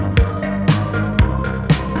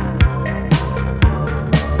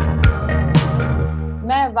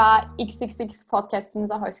Merhaba, XXX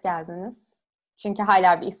Podcast'imize hoş geldiniz. Çünkü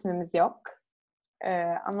hala bir ismimiz yok.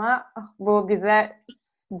 Ama bu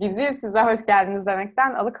bizi size hoş geldiniz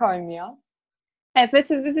demekten alıkoymuyor. Evet ve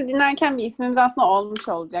siz bizi dinlerken bir ismimiz aslında olmuş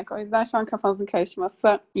olacak. O yüzden şu an kafanızın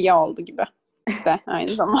karışması iyi oldu gibi. İşte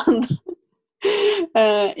aynı zamanda.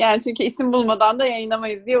 Yani çünkü isim bulmadan da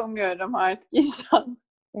yayınlamayız diye umuyorum artık inşallah.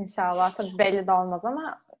 İnşallah. Tabii belli de olmaz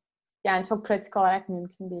ama yani çok pratik olarak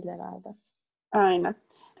mümkün değil herhalde. Aynen.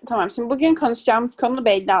 Tamam, şimdi bugün konuşacağımız konu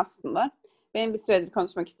belli aslında. Benim bir süredir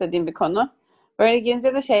konuşmak istediğim bir konu. Böyle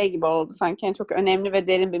girince de şey gibi oldu sanki. Yani çok önemli ve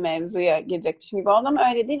derin bir mevzuya girecekmişim gibi oldu ama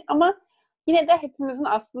öyle değil. Ama yine de hepimizin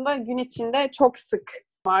aslında gün içinde çok sık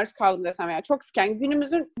maruz kaldım desem, yani çok sık, yani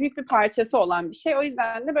günümüzün büyük bir parçası olan bir şey. O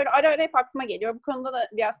yüzden de böyle ara ara hep aklıma geliyor. Bu konuda da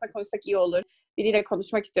bir aslında konuşsak iyi olur. Biriyle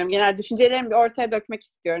konuşmak istiyorum. Genel düşüncelerimi bir ortaya dökmek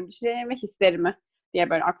istiyorum. Düşüncelerimi ve hislerimi diye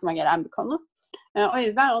böyle aklıma gelen bir konu. O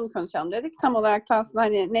yüzden onu konuşalım dedik. Tam olarak da aslında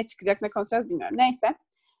hani ne çıkacak, ne konuşacağız bilmiyorum. Neyse.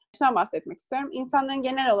 Şundan bahsetmek istiyorum. İnsanların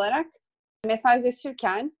genel olarak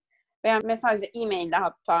mesajlaşırken veya mesajla, e-mail'le,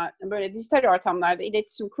 hatta böyle dijital ortamlarda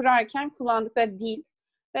iletişim kurarken kullandıkları dil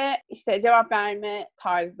ve işte cevap verme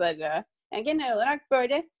tarzları. Yani genel olarak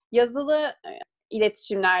böyle yazılı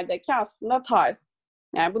iletişimlerdeki aslında tarz.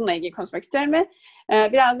 Yani bununla ilgili konuşmak istiyorum ve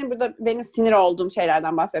biraz burada benim sinir olduğum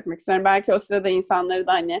şeylerden bahsetmek istiyorum. Belki o sırada insanları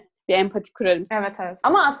da hani bir empati kurarım. Evet.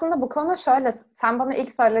 Ama aslında bu konu şöyle, sen bana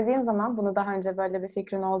ilk söylediğin zaman bunu daha önce böyle bir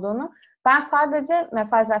fikrin olduğunu, ben sadece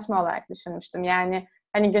mesajlaşma olarak düşünmüştüm. Yani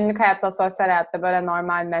hani günlük hayatta, sosyal hayatta böyle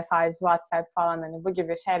normal mesaj, WhatsApp falan, hani bu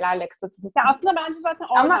gibi şeylerle kısa tutup. Ya aslında bence zaten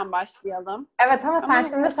oradan başlayalım. Evet ama sen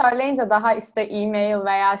şimdi söyleyince daha işte e-mail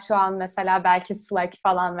veya şu an mesela belki Slack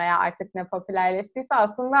falan veya artık ne popülerleştiyse,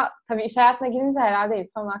 aslında tabii iş hayatına girince herhalde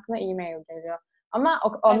insanın aklına e-mail geliyor. Ama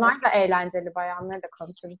onlar da eğlenceli, bayanları da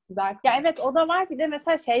konuşuruz. Güzel. Ya evet, o da var. Bir de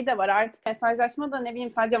mesela şey de var, artık mesajlaşma da ne bileyim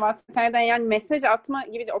sadece WhatsApp'tan, yani mesaj atma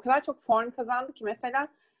gibi de o kadar çok form kazandı ki mesela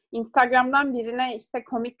Instagram'dan birine işte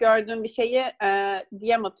komik gördüğün bir şeyi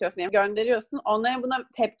DM atıyorsun, yani gönderiyorsun. Onların buna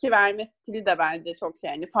tepki verme stili de bence çok şey,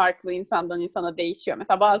 yani farklı, insandan insana değişiyor.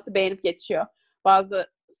 Mesela bazısı beğenip geçiyor.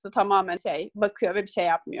 Bazısı tamamen bakıyor ve bir şey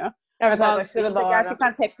yapmıyor. Evet, Bazısı aşırı işte doğru.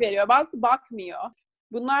 gerçekten tepki veriyor. Bazısı bakmıyor.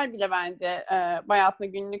 Bunlar bile bence bayağı aslında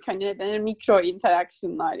günlük, hani ne denir, mikro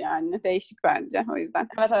interaction'lar, yani değişik bence o yüzden.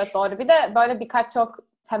 Evet, doğru. Bir de böyle birkaç çok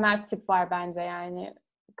temel tip var bence, yani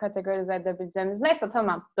kategorize edebileceğimiz. Neyse,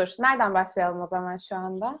 tamam, dur. Nereden başlayalım o zaman şu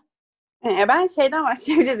anda? Ben şeyden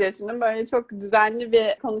başlayabiliriz diye düşündüm. Böyle çok düzenli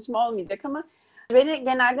bir konuşma olmayacak ama beni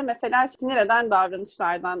genelde mesela sinir eden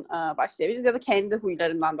davranışlardan başlayabiliriz ya da kendi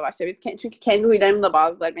huylarımdan da başlayabiliriz. Çünkü kendi huylarım da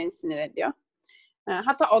bazıları beni sinir ediyor.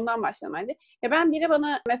 Hatta ondan başlayalım bence. Ya ben, biri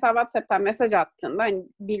bana mesela WhatsApp'tan mesaj attığında hani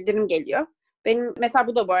bildirim geliyor. Benim mesela,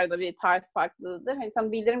 bu da bu arada bir tarz farklılığıdır. Hani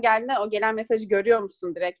sana bildirim geldiğinde o gelen mesajı görüyor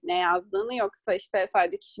musun direkt ne yazdığını, yoksa işte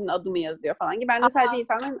sadece kişinin adı mı yazıyor falan gibi. Bende sadece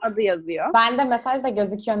insanların adı yazıyor. Bende mesaj da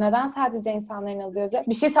gözüküyor. Neden sadece insanların adı yazıyor?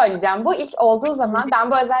 Bir şey söyleyeceğim. Bu ilk olduğu zaman,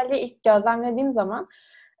 ben bu özelliği ilk gözlemlediğim zaman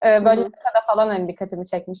böyle lisede falan hani dikkatimi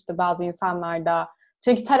çekmişti bazı insanlarda.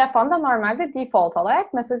 Çünkü telefonda normalde default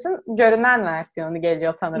olarak mesajın görünen versiyonu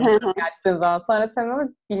geliyor sanırım açtığın zaman. Sonra sen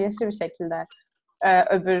onu bilinçli bir şekilde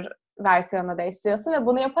öbür versiyona değiştiriyorsun ve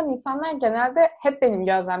bunu yapan insanlar genelde, hep benim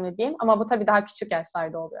gözlemlediğim, ama bu tabii daha küçük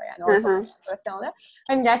yaşlarda oluyor, yani ortaokul oluyor.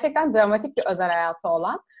 Hani gerçekten dramatik bir özel hayatı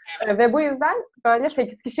olan ve bu yüzden böyle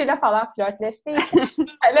 8 kişiyle falan flörtleştiği için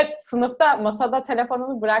hele sınıfta masada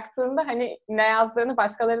telefonunu bıraktığında hani ne yazdığını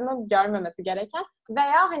başkalarının görmemesi gereken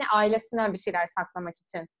veya hani ailesinden bir şeyler saklamak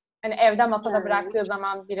için. Hani evde masada bıraktığı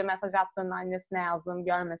zaman biri mesaj attığında annesine yazdığını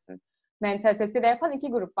görmesin mentalitesiyle yapan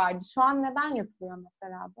iki grup vardı. Şu an neden yapılıyor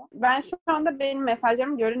mesela bu? Ben şu anda benim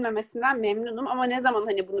mesajlarımın görünmemesinden memnunum ama ne zaman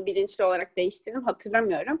hani bunu bilinçli olarak değiştirdim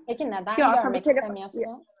hatırlamıyorum. Peki neden aslında görmek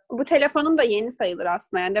istemiyorsun? Bu telefonum da yeni sayılır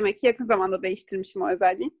aslında, yani demek ki yakın zamanda değiştirmişim o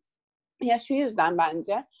özelliği. Ya şu yüzden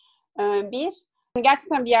bence. Bir,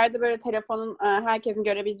 gerçekten bir yerde böyle telefonun herkesin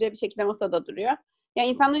görebileceği bir şekilde masada duruyor. Ya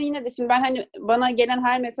insanlar yine de, şimdi ben hani bana gelen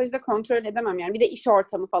her mesajı da kontrol edemem yani. Bir de iş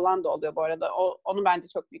ortamı falan da oluyor bu arada. Onun bence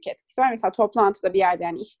çok büyük etkisi var. Mesela toplantıda bir yerde,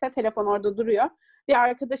 yani işte telefon orada duruyor. Bir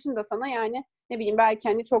arkadaşın da sana, yani ne bileyim, belki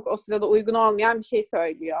hani çok o sırada uygun olmayan bir şey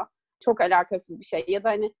söylüyor. Çok alakasız bir şey. Ya da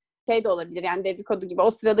hani şey de olabilir, yani dedikodu gibi.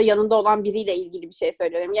 O sırada yanında olan biriyle ilgili bir şey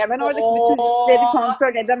söylüyorum. Ya ben oradaki bütün riskleri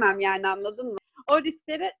kontrol edemem, yani anladın mı? O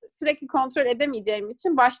riskleri sürekli kontrol edemeyeceğim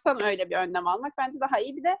için baştan öyle bir önlem almak bence daha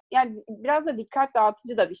iyi. Bir de yani biraz da dikkat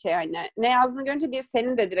dağıtıcı da bir şey, hani ne yazdığını görünce bir,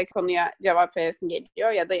 senin de direkt konuya cevap veresin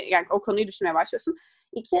geliyor ya da yani o konuyu düşünmeye başlıyorsun.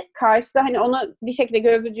 İki, karşıda hani onu bir şekilde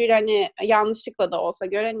göz ucuyla, hani yanlışlıkla da olsa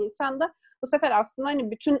gören insan da bu sefer aslında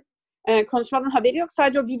hani bütün konuşmadan haberi yok,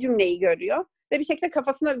 sadece o bir cümleyi görüyor. ve bir şekilde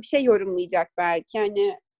kafasında bir şey yorumlayacak belki.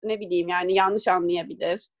 Yani ne bileyim yani yanlış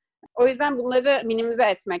anlayabilir. O yüzden bunları minimize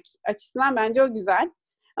etmek açısından bence o güzel.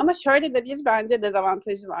 Ama şöyle de bir bence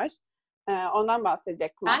dezavantajı var. Ondan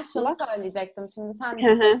bahsedecektim Ben aslında. şunu söyleyecektim. Şimdi sen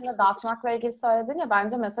dikkatini dağıtmakla ilgili söyledin ya,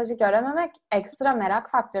 bence mesajı görememek ekstra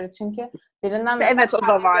merak faktörü. Çünkü birinden mesaj Evet, o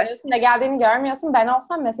da var. ne geldiğini görmüyorsun. Ben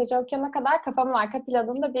olsam mesajı okuyana kadar kafamın arka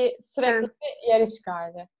planında sürekli bir yer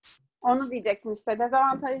işgali. Onu diyecektim işte.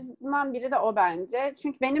 Dezavantajından biri de o bence.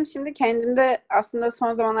 Çünkü benim şimdi kendimde aslında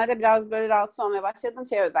son zamanlarda biraz böyle rahatsız olmaya başladığım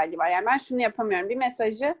özelliği var. Yani ben şunu yapamıyorum. Bir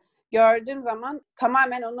mesajı gördüğüm zaman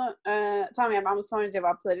tamamen onu tamam ya ben bunu sonra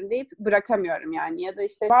cevaplarım deyip bırakamıyorum yani. Ya da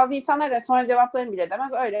işte bazı insanlar da sonra cevaplarım bile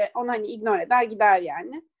demez. Öyle onu hani ignore eder gider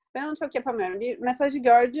yani. Ben onu çok yapamıyorum. Bir mesajı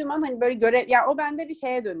gördüğüm an hani böyle yani o bende bir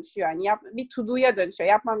şeye dönüşüyor. Yani bir to do'ya dönüşüyor.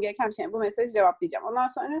 Yapmam gereken bir şey. Bu mesajı cevaplayacağım. Ondan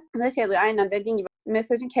sonra ne oluyor? Aynen dediğin gibi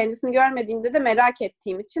mesajın kendisini görmediğimde de merak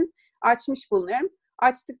ettiğim için açmış bulunuyorum.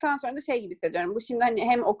 Açtıktan sonra da gibi hissediyorum. Bu şimdi hani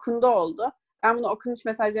hem okundu oldu. Ben bunu okunmuş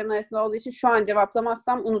mesajlarımın arasında olduğu için şu an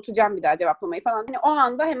cevaplamazsam unutacağım bir daha cevaplamayı falan. Hani o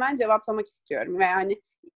anda hemen cevaplamak istiyorum ve yani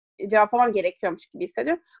cevaplamam gerekiyormuş gibi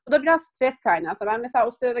hissediyorum. Bu da biraz stres kaynağı. Ben mesela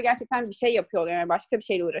o sırada gerçekten bir şey yapıyor oluyorum. Yani başka bir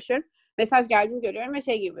şeyle uğraşıyorum. Mesaj geldiğini görüyorum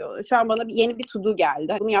ve gibi oluyor. Şu an bana yeni bir to do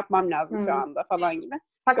geldi. Bunu yapmam lazım şu anda falan gibi.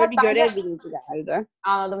 Fakat böyle bir görev bilinci geldi.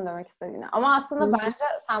 Anladım demek istediğini. Ama aslında bence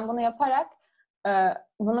sen bunu yaparak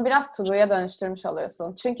bunu biraz to do'ya dönüştürmüş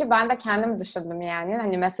oluyorsun. Çünkü ben de kendim düşündüm yani.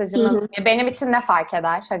 Hani mesajımın benim için ne fark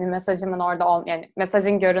eder? Hani mesajımın orada yani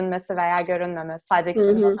mesajın görünmesi veya görünmemesi, sadece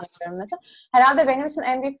kişinin görünmesi. Herhalde benim için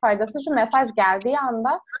en büyük faydası şu: mesaj geldiği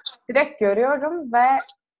anda direkt görüyorum ve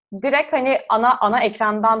direkt hani ana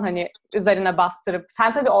ekrandan hani üzerine bastırıp,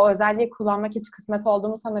 sen tabii o özelliği kullanmak hiç kısmet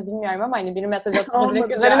olduğumu sana bilmiyorum ama hani bir mesaj atınca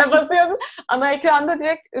direkt üzerine basıyorsun. Ana ekranda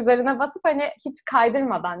direkt üzerine basıp hani hiç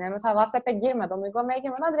kaydırmadan, yani mesela WhatsApp'a girmeden, uygulamaya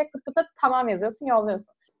girmeden direkt pıt pıt tamam yazıyorsun,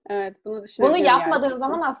 yolluyorsun. Evet, bunu düşünüyorum. Bunu yapmadığın gerçekten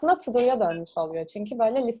zaman aslında to-do'ya dönmüş oluyor. Çünkü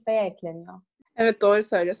böyle listeye ekleniyor. Evet, doğru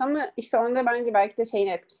söylüyorsun ama işte onda bence belki de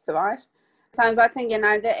etkisi var. Sen zaten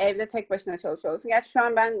genelde evde tek başına çalışıyorsun. Gerçi şu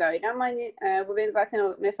an ben de öyle ama hani bu benim zaten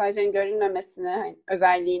o mesajların görünmemesini, hani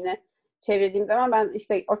özelliğini çevirdiğim zaman ben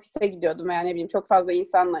işte ofise gidiyordum veya ne bileyim çok fazla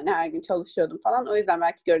insanla hani her gün çalışıyordum falan. O yüzden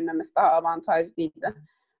belki görünmemesi daha avantajlıydı.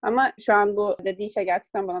 Ama şu an bu dediği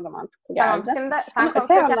gerçekten bana da mantıklı geldi. Tamam, şimdi sen ama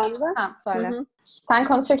konuşurken... söyle. Hı-hı. Sen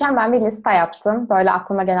konuşurken ben bir liste yaptım. Böyle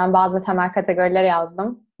aklıma gelen bazı temel kategorileri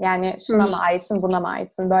yazdım. Yani şuna mı aitsin, buna mı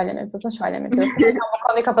aitsin, böyle mi yapıyorsun, şöyle mi yapıyorsun? Sen bu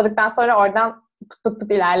konuyu kapadıktan sonra oradan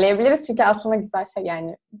pıt ilerleyebiliriz. Çünkü aslında güzel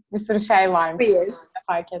yani bir sürü şey varmış.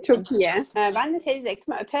 Fark ettim. Çok iyi. Ben de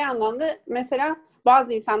diyecektim. Öte yandan da mesela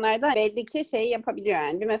bazı insanlar da belli ki yapabiliyor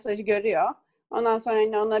yani. Bir mesajı görüyor. Ondan sonra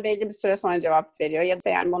hani ona belli bir süre sonra cevap veriyor. Ya da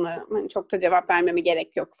yani buna hani çok da cevap vermeme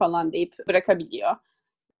gerek yok falan deyip bırakabiliyor.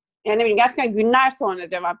 Yani ne bileyim gerçekten günler sonra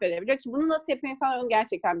cevap verebiliyor ki bunu nasıl yapıyor insanlar onu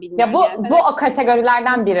gerçekten bilmiyorum. Ya bu o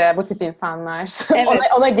kategorilerden biri bu tip insanlar. Evet.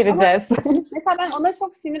 ona gireceğiz. Ama mesela ben ona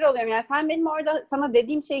çok sinir oluyorum. Yani sen benim orada sana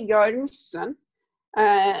dediğim şeyi görmüşsün.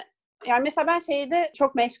 Yani mesela ben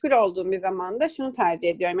çok meşgul olduğum bir zamanda şunu tercih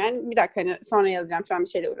ediyorum. Yani bir dakika hani sonra yazacağım, şu an bir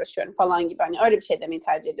şeyle uğraşıyorum falan gibi. Hani öyle bir şey demeyi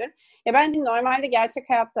tercih ediyorum. Ya ben normalde gerçek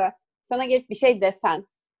hayatta sana gelip bir şey desen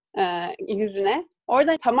yüzüne,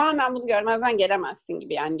 orada tamamen bunu görmezden gelemezsin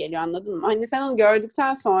gibi yani geliyor, anladın mı? Hani sen onu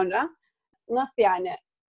gördükten sonra nasıl yani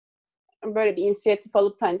böyle bir inisiyatif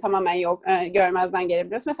alıp hani tamamen görmezden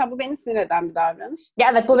gelebiliyorsun. Mesela bu beni sinir eden bir davranış. Ya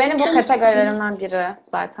evet, bu benim bu kategorilerimden biri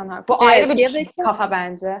zaten. Bu ayrı bir kafa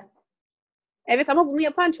bence. Evet ama bunu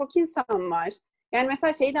yapan çok insan var. Yani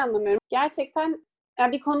mesela de anlamıyorum. Gerçekten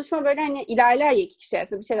yani bir konuşma böyle hani ilerler ya iki kişi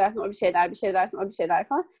arasında. Bir şey dersin, o bir şey der, bir şey dersin, o bir şey der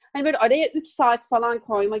falan. Hani böyle araya 3 saat falan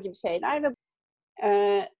koyma gibi şeyler ve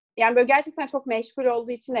yani böyle gerçekten çok meşgul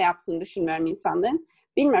olduğu için de yaptığını düşünmüyorum insanların.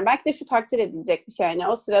 Bilmiyorum. Belki de şu takdir edilecek bir şey. Yani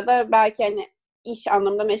o sırada belki hani iş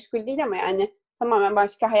anlamında meşgul değil ama yani tamamen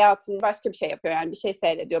başka hayatında başka bir şey yapıyor. Yani bir şey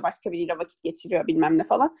seyrediyor, başka biriyle vakit geçiriyor bilmem ne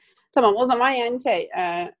falan. Tamam, o zaman yani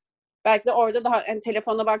belki de orada daha yani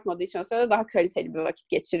telefona bakmadığı için o sırada daha kaliteli bir vakit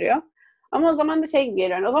geçiriyor. Ama o zaman da gibi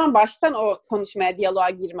geliyor. Yani o zaman baştan o konuşmaya, diyaloğa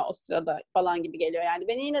girme o sırada falan gibi geliyor. Yani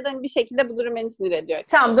beni yine de bir şekilde bu durum beni sinir ediyor.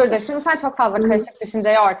 Tamam, dur. Şimdi sen çok fazla karışık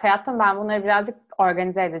düşünceyi ortaya attın. Ben bunları birazcık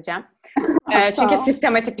organize edeceğim. Çünkü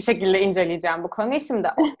sistematik bir şekilde inceleyeceğim bu konuyu. Şimdi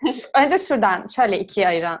önce şuradan şöyle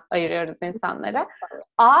ikiye ayırıyoruz insanları.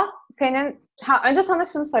 Önce sana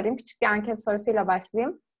şunu sorayım. Küçük bir anket sorusuyla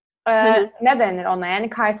başlayayım. Ne denir ona? Yani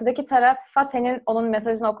karşıdaki tarafa senin onun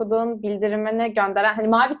mesajını okuduğun bildirimini gönderen hani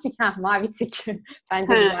mavi tik. Mavi tik.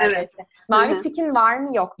 Bence evet. Mavi tikin var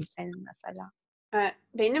mı yok mu senin mesela?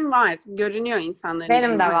 Benim var. Görünüyor insanların.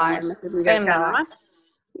 Benim de var. Benim de var.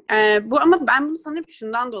 Ama ben bunu sanırım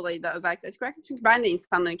şundan dolayı da özellikle açık bıraktım. Çünkü ben de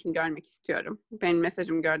insanlarınkini görmek istiyorum. Benim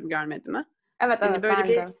mesajımı gördü görmedi mi? Evet Hani böyle ben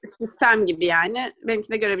bir de. sistem gibi yani. Benimki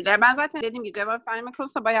de görebilir. Ben zaten dediğim gibi cevap verme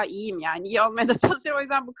konusunda bayağı iyiyim yani. İyi olmaya da çalışıyorum. O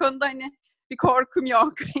yüzden bu konuda hani bir korkum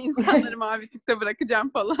yok. İnsanları mavi tikte bırakacağım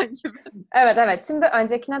falan gibi. Evet. Şimdi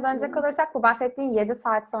öncekine dönecek olursak bu bahsettiğin 7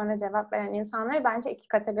 saat sonra cevap veren insanları bence 2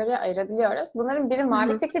 kategoriye ayırabiliyoruz. Bunların biri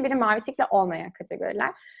mavi tikli, biri mavi tikli olmayan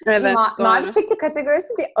kategoriler. Çünkü Evet, mavi doğru. tikli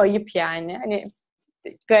kategorisi bir ayıp yani. Hani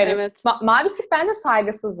garip. Evet. Mavi tik bence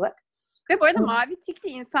saygısızlık. Ve bu arada mavi tikli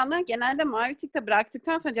insanlar genelde mavi tikte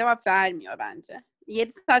bıraktıktan sonra cevap vermiyor bence.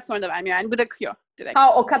 7 saat sonra da vermiyor yani bırakıyor direkt.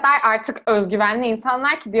 O kadar artık özgüvenli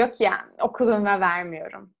insanlar ki diyor ki yani okudum ve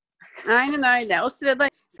vermiyorum. Aynen öyle. O sırada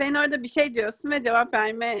senin orada bir şey diyorsun ve cevap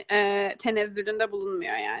verme tenezzülünde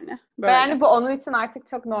bulunmuyor yani. Böyle. Ve yani bu onun için artık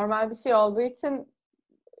çok normal bir şey olduğu için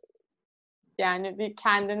yani bir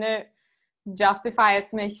kendini justify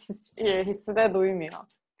etme hissi de duymuyor.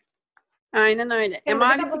 Aynen öyle. Şimdi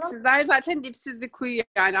Mavi bunun... tiksizler zaten dipsiz bir kuyu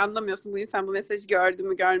yani anlamıyorsun bu insan bu mesajı gördü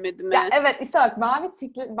mü görmedi mi? Ya evet işte bak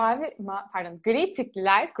gri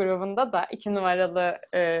tikliler grubunda da 2 numaralı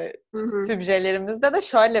sübjelerimizde de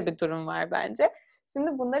şöyle bir durum var bence.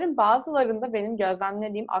 Şimdi bunların bazılarında benim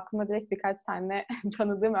gözlemlediğim aklıma direkt birkaç tane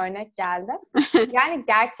tanıdığım örnek geldi. Yani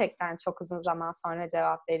gerçekten çok uzun zaman sonra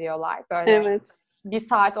cevap veriyorlar. Böyle Evet. 1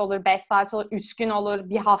 saat olur, 5 saat olur, 3 gün olur,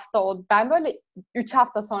 1 hafta olur. Ben böyle 3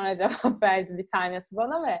 hafta sonra cevap verdi bir tanesi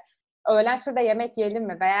bana ve öğlen şurada yemek yiyelim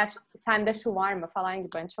mi? Veya sende şu var mı falan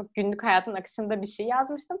gibi. Yani çok günlük hayatın akışında bir şey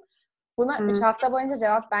yazmıştım. Buna 3 hafta boyunca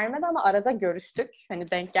cevap vermedi ama arada görüştük.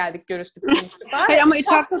 Hani denk geldik, görüştük, konuştuk falan. Hayır ama 3 3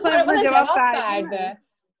 hafta hafta sonra sonra buna bana cevap cevap verdi mi? verdi.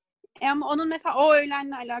 Ama onun mesela o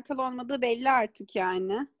öğlenle alakalı olmadığı belli artık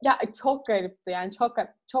yani. Ya çok garipti yani çok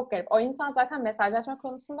çok garip. O insan zaten mesajlaşma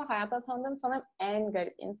konusunda hayatta tanıdığım sanırım en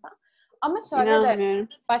garip insan. Ama şöyle de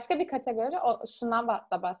başka bir kategori, şundan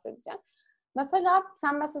da bahsedeceğim. Mesela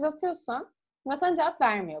sen mesaj atıyorsun, mesela cevap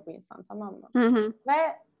vermiyor bu insan, tamam mı? Hı. Ve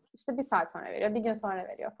işte 1 saat sonra veriyor, 1 gün sonra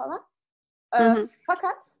veriyor falan. Hı.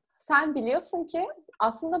 Fakat sen biliyorsun ki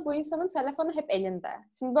aslında bu insanın telefonu hep elinde.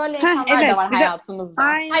 Şimdi böyle insanlar da Evet, var hayatımızda.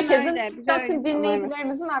 aynen Herkesin, öyle. tüm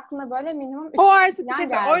dinleyicilerimizin aklına böyle minimum 3 O artık bir falan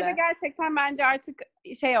şey. Orada geldi. gerçekten bence artık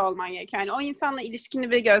şey olman gerekiyor. Yani o insanla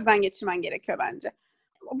ilişkini bir gözden geçirmen gerekiyor bence.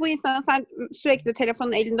 Bu insana sen sürekli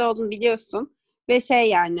telefonun elinde olduğunu biliyorsun ve şey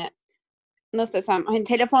yani nasıl desem hani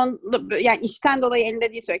telefon yani işten dolayı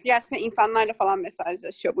elinde değil sürekli gerçekten insanlarla falan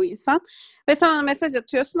mesajlaşıyor bu insan ve sen ona mesaj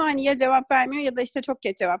atıyorsun o hani ya cevap vermiyor ya da işte çok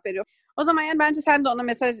geç cevap veriyor. O zaman yani bence sen de ona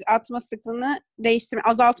mesaj atma sıklığını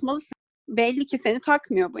azaltmalısın. Belli ki seni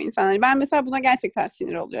takmıyor bu insanlar. Ben mesela buna gerçekten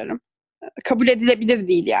sinir oluyorum. Kabul edilebilir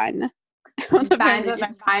değil yani.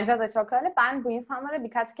 Bence de çok öyle. Ben bu insanlara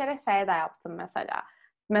birkaç kere şey de yaptım mesela.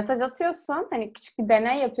 Mesaj atıyorsun, hani küçük bir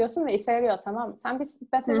deney yapıyorsun ve işe yarıyor, tamam mı? Sen bir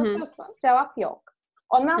mesaj atıyorsun, cevap yok.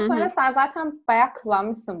 Ondan sonra sen zaten bayağı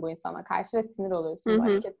kullanmışsın bu insana karşı ve sinir oluyorsun bu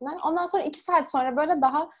hareketine. Ondan sonra 2 saat sonra böyle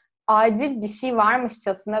daha acil bir şey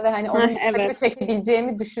varmışçasına ve hani onun dikkatini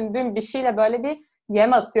çekebileceğimi düşündüğüm bir şeyle böyle bir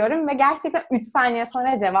yem atıyorum ve gerçekten 3 saniye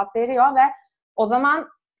sonra cevap veriyor ve o zaman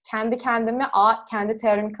kendi kendimi kendi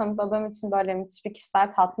teorimi kanıtladığım için böyle müthiş bir kişisel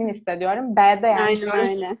tatmin hissediyorum. B'de yani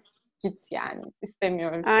Aynen. Git yani.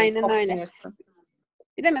 İstemiyorum seni. Aynen Çok öyle. sinirsin.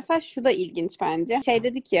 Bir de mesela şu da ilginç bence. Şey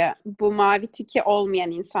dedik ya bu mavi tiki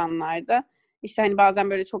olmayan insanlarda işte hani bazen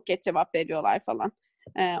böyle çok geç cevap veriyorlar falan.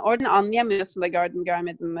 Oradan anlayamıyorsun da gördüm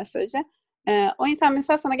görmedim mesajı. O insan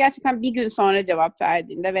mesela sana gerçekten bir gün sonra cevap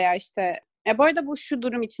verdiğinde veya işte bu arada bu şu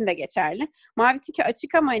durum için de geçerli. Mavi tiki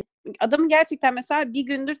açık ama adamın gerçekten mesela bir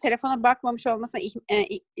gündür telefona bakmamış olmasına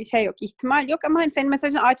ihtimal yok ama hani senin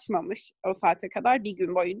mesajını açmamış o saate kadar bir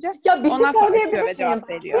gün boyunca. Ya bir şey Ondan sonra açıyor ve söyleyebilir miyim? cevap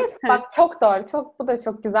veriyor. Bak çok doğru. Bu da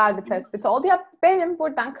çok güzel bir tespit oldu. Ya benim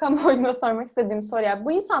buradan kamuoyuna sormak istediğim soru ya.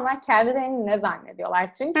 Bu insanlar kendilerini ne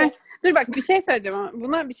zannediyorlar? Çünkü dur bak bir şey söyleyeceğim ama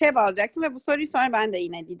buna bir şey bağlayacaktım ve bu soruyu sonra ben de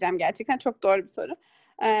yine diyeceğim. Gerçekten çok doğru bir soru.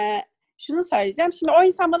 Şunu söyleyeceğim. Şimdi o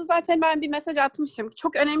insan bana zaten ben bir mesaj atmışım.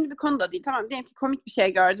 Çok önemli bir konu da değil. Tamam diyelim ki komik bir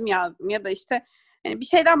şey gördüm yazdım ya da işte yani bir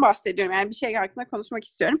şeyden bahsediyorum. Yani bir şey hakkında konuşmak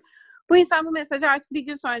istiyorum. Bu insan bu mesajı artık bir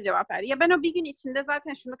gün sonra cevap verdi. Ya ben o bir gün içinde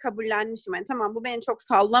zaten şunu kabullenmişim. Yani tamam bu beni çok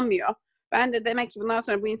sallamıyor. Ben de demek ki bundan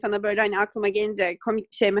sonra bu insana böyle hani aklıma gelince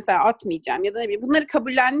komik bir şey mesela atmayacağım ya da ne bileyim bunları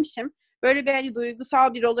kabullenmişim. Böyle bir hani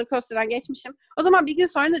duygusal bir roller coaster'dan geçmişim. O zaman bir gün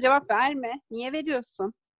sonra da cevap verme. Niye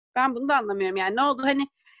veriyorsun? Ben bunu da anlamıyorum. Yani ne oldu? Hani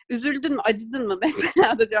üzüldün mü, acıdın mı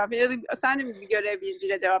mesela da cevap veriyor. Ya da sen de mi bir görev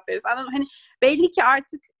bilinciyle cevap veriyorsun? Anladın mı? Hani belli ki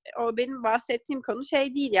artık o benim bahsettiğim konu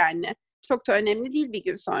şey değil yani. Çok da önemli değil bir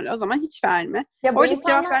gün sonra. O zaman hiç verme. ya bu Oradaki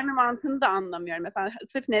cevap insanlar verme mantığını da anlamıyorum. Mesela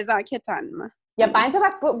sırf nezaketen mi? Ya bence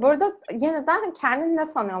bak burada yeniden kendini ne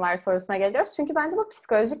sanıyorlar sorusuna geliyoruz. Çünkü bence bu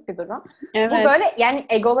psikolojik bir durum. Bu böyle Evet. yani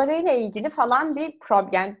egolarıyla ilgili falan bir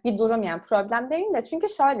problem, bir durum yani problem değil de. Çünkü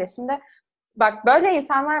şöyle şimdi bak böyle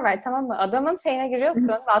insanlar var, tamam mı? Adamın şeyine giriyorsun,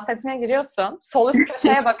 WhatsApp'ine giriyorsun, sol üst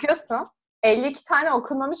köşeye bakıyorsun. 52 tane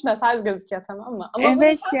okunmamış mesaj gözüküyor, tamam mı? Ama bu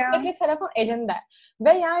Evet insan ya. sürekli telefon elinde.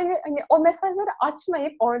 Ve yani hani o mesajları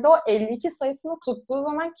açmayıp orada o 52 sayısını tuttuğu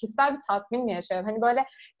zaman kişisel bir tatmin mi yaşıyor? Hani böyle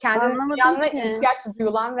kendini Anlamadım dünyanın ki. ihtiyaç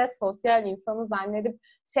duyulan ve sosyal insanı zannedip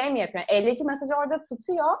şey mi yapıyor? 52 mesajı orada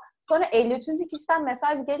tutuyor. Sonra 53. kişiden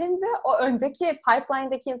mesaj gelince o önceki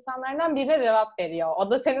pipeline'daki insanlardan birine cevap veriyor.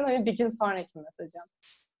 O da senin hani bir gün sonraki mesajın.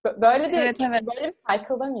 Böyle bir Evet, evet. böyle bir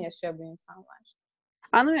cycle'da mı yaşıyor bu insanlar?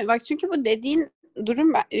 Anlamıyorum. Bak çünkü bu dediğin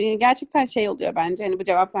durum gerçekten şey oluyor bence. Hani bu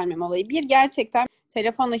cevap vermem olayı. Bir, gerçekten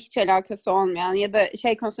telefonla hiç alakası olmayan ya da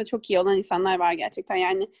şey konusunda çok iyi olan insanlar var gerçekten.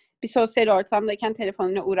 Yani bir sosyal ortamdayken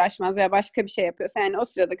telefonuyla uğraşmaz veya başka bir şey yapıyorsa yani o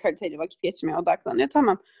sırada kaliteli vakit geçirmeye odaklanıyor.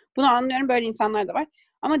 Tamam. Bunu anlıyorum. Böyle insanlar da var.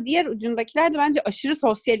 Ama diğer ucundakiler de bence aşırı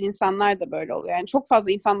sosyal insanlar da böyle oluyor. Yani çok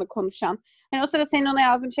fazla insanla konuşan. Hani o sırada senin ona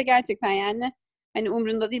yazdığın şey gerçekten yani hani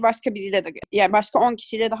umrunda değil, başka biriyle de yani başka 10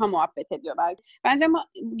 kişiyle daha muhabbet ediyor belki. Bence ama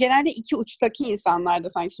genelde iki uçtaki insanlarda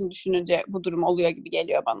sanki şimdi düşününce bu durum oluyor gibi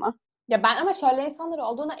geliyor bana. Ya ben ama şöyle insanlar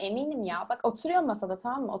olduğuna eminim ya. Bak oturuyor masada,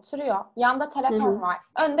 tamam mı? Oturuyor. Yanda Hı telefon hı. var.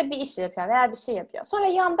 Önde bir iş yapıyor veya bir şey yapıyor. Sonra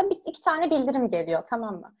yanda iki tane bildirim geliyor,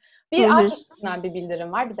 tamam mı? Hı Bir A hı. kişisinden bir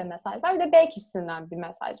bildirim var, bir de mesaj var. Bir de B kişisinden bir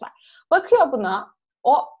mesaj var. Bakıyor buna.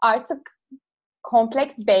 O artık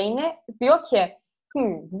kompleks beyni diyor ki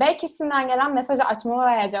B kişisinden gelen mesajı açmama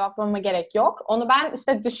veya cevaplamama gerek yok. Onu ben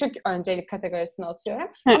işte düşük öncelik kategorisine atıyorum.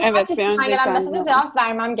 Ha, Ama A evet, bir kişisinden gelen mesaja önceliklendirme var. cevap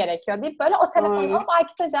vermem gerekiyor deyip böyle o telefonu Doğru. alıp A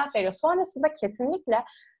kişisine cevap veriyor. Sonrasında kesinlikle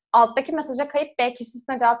alttaki mesaja kayıp B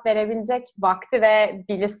kişisine cevap verebilecek vakti ve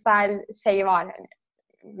bilişsel şeyi var, hani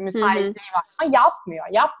Hı hı. müsaitliği var. Ama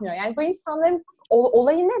yapmıyor. Yani bu insanların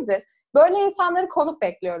olayı nedir? Böyle insanları konuk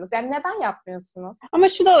bekliyoruz. Yani neden yapmıyorsunuz? Ama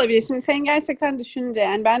şu da olabilir. Şimdi sen gerçekten düşününce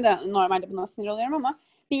yani ben de normalde buna sinir oluyorum ama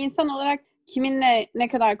bir insan olarak kiminle ne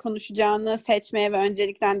kadar konuşacağını seçmeye ve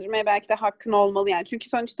önceliklendirmeye belki de hakkın olmalı yani. Çünkü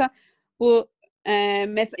sonuçta bu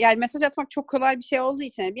yani mesaj atmak çok kolay bir şey olduğu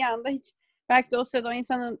için yani bir anda hiç belki de o sırada o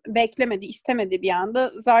insanın beklemediği, istemediği bir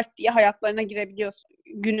anda zart diye hayatlarına girebiliyorsun.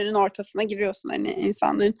 Gününün ortasına giriyorsun hani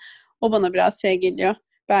insanların. O bana biraz şey geliyor.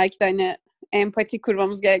 Belki de hani empati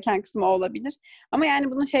kurmamız gereken kısmı o olabilir. Ama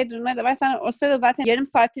yani bunun şey durumları da var. Sen o sırada zaten yarım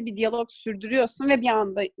saattir bir diyalog sürdürüyorsun ve bir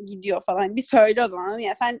anda gidiyor falan. Bir söyle o zaman.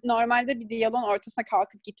 Yani sen normalde bir diyaloğun ortasına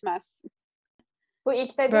kalkıp gitmezsin. Bu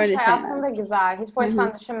ilk dediğin Böyle şey şeyler. aslında güzel. Hiç bu Hı hı.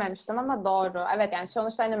 açıdan düşünmemiştim ama doğru. Evet yani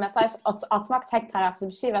sonuçta hani mesaj atmak tek taraflı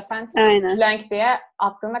bir şey ve sen Aynen. blank diye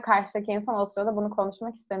attığında karşıdaki insan o sırada bunu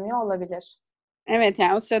konuşmak istemiyor olabilir. Evet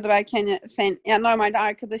yani o sırada belki hani sen yani normalde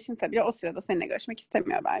arkadaşınsa bile o sırada seninle görüşmek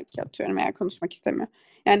istemiyor belki atıyorum veya konuşmak istemiyor.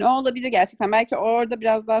 Yani o olabilir gerçekten. Belki orada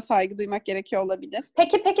biraz daha saygı duymak gerekiyor olabilir.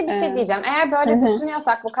 Peki bir Ee, şey diyeceğim. Eğer hı böyle hı.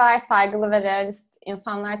 düşünüyorsak bu kadar saygılı ve realist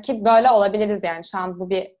insanlar ki böyle olabiliriz yani şu an bu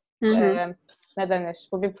bir Hı hı. ne denir?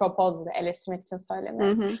 Bu bir proposal, eleştirmek için Hı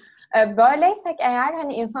söylemiyorum. hı. Böyleysek eğer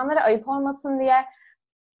hani insanlara ayıp olmasın diye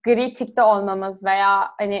gri tikte olmamız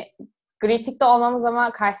veya hani gri tikte olmamız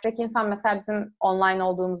ama karşıdaki insan mesela bizim online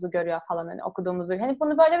olduğumuzu görüyor falan hani okuduğumuzu. Hani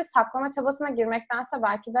bunu böyle bir saklama çabasına girmektense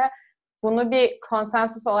belki de bunu bir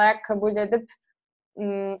konsensus olarak kabul edip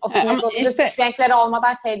o sinir Ama bozucu işte renkleri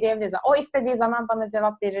olmadan şey diyebiliriz. O istediği zaman bana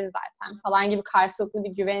cevap verir zaten falan gibi karşılıklı bir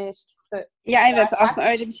güven ilişkisi ya evet kurarsak. aslında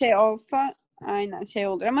öyle bir şey olsa aynen şey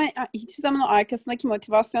olur ama hiçbir zaman o arkasındaki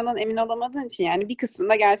motivasyondan emin olamadığın için yani bir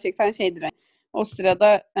kısmında gerçekten şeydir hani, o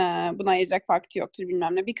sırada buna ayıracak vakti yoktur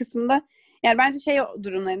bilmem ne. Bir kısmında yani bence şey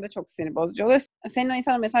durumlarında çok sinir bozucu oluyor. Senin o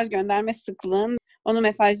insana mesaj gönderme sıklığın, onun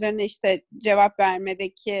mesajlarına işte cevap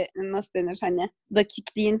vermedeki nasıl denir hani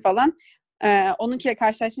dakikliğin falan onunkiyle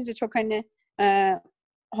karşılaşınca çok hani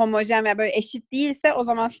homojen ve böyle eşit değilse o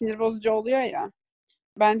zaman sinir bozucu oluyor ya.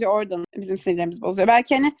 Bence oradan bizim sinirlerimiz bozuyor.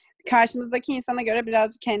 Belki hani karşımızdaki insana göre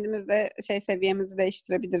birazcık kendimiz de şey seviyemizi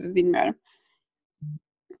değiştirebiliriz bilmiyorum.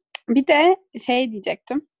 Bir de şey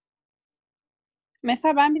diyecektim.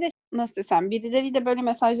 Mesela ben bir de nasıl desem birileriyle böyle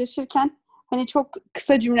mesajlaşırken hani çok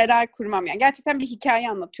kısa cümleler kurmam. Yani gerçekten bir hikaye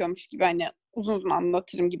anlatıyormuş gibi hani uzun uzun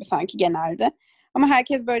anlatırım gibi sanki genelde. Ama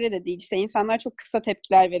herkes böyle de değil. İşte insanlar çok kısa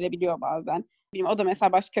tepkiler verebiliyor bazen. Bilmiyorum, o da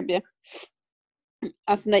mesela başka bir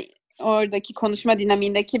aslında oradaki konuşma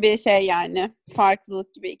dinamiğindeki bir şey yani.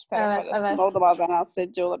 Farklılık gibi iki taraf Evet, arasında. O evet. da bazen rahatsız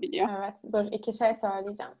edici olabiliyor. Evet, dur iki şey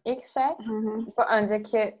söyleyeceğim. İlk şey Hı hı. bu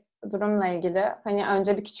önceki durumla ilgili. Hani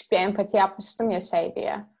önce bir küçük bir empati yapmıştım ya şey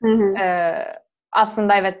diye. Hı hı. Ee,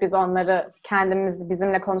 aslında evet biz onları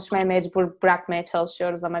bizimle konuşmaya mecbur bırakmaya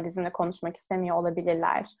çalışıyoruz ama bizimle konuşmak istemiyor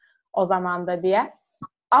olabilirler o zaman da diye.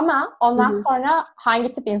 Ama Hı ondan hı. sonra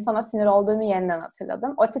hangi tip insana sinir olduğumu yeniden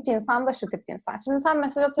hatırladım. O tip insan da şu tip insan. Şimdi sen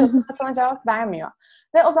mesaj Hı atıyorsun hı. ve sana cevap vermiyor.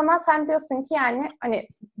 Ve o zaman sen diyorsun ki yani hani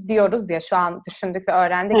diyoruz ya şu an düşündük ve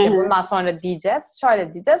öğrendik Hı ya hı. bundan sonra diyeceğiz.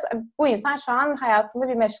 Şöyle diyeceğiz. Bu insan şu an hayatında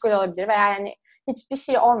bir meşgul olabilir veya yani hiçbir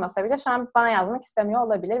şey olmasa bile şu an bana yazmak istemiyor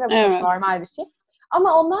olabilir ve bu çok Evet. normal bir şey.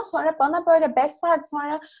 Ama ondan sonra bana böyle 5 saat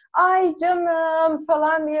sonra ay canım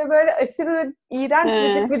falan diye böyle aşırı iğrenç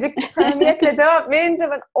Hı. vıcık bir samimiyetle cevap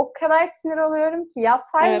verince ben o kadar sinir oluyorum ki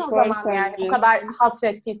yazsaydın Evet, o doğru zaman yani bu kadar söylüyorsun.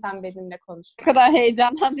 hasrettiysen benimle Ne konuşmaya. kadar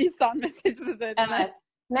heyecanlandıysan mesajım üzerine. Evet.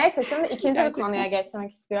 Neyse şimdi ikinci bir konuya Gerçekten.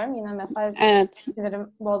 geçmek istiyorum. Yine mesaj Evet.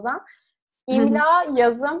 sinirim bozan. Hı hı. İmla,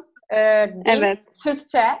 yazım, dil, Evet.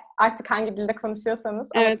 Türkçe artık hangi dilde konuşuyorsanız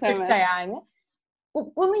ama Evet, Türkçe evet. yani.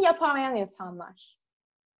 Bunu yapamayan insanlar.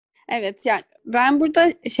 Evet, yani ben burada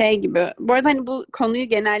şey gibi, bu arada hani bu konuyu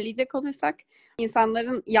genelleyecek olursak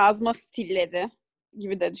insanların yazma stilleri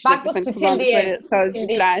gibi de Bak bu düşünebiliriz. Hani stil değil. kullandıkları Stil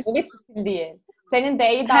değil. sözcükler. Bu bir stil değil. Senin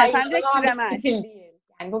D'yi He, daha iyi sen yazdığın direkt ama bir gramer. stil değil.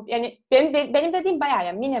 Yani bu yani benim dediğim bayağı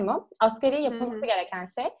yani minimum asgari Hı yapılması hı. gereken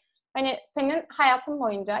şey. Hani senin hayatın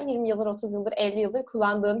boyunca 20 yıldır, 30 yıldır, 50 yıldır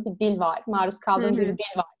kullandığın bir dil var. Maruz Hı kaldığın bir hı.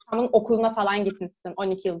 dil var. Sen bunun okuluna falan gitmişsin.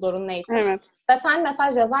 12 yıl zorunlu eğitim. Evet. Ve sen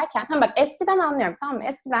mesaj yazarken, bak eskiden anlıyorum tamam mı?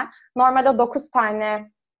 Eskiden normalde 9 tane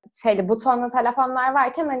butonlu telefonlar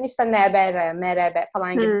varken hani işte NBR, MRB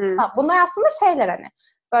falan gibi. Hı. Bunlar aslında şeyler hani.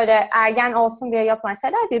 Böyle ergen olsun diye yapılan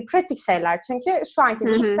şeyler değil, pratik şeyler. Çünkü şu anki Hı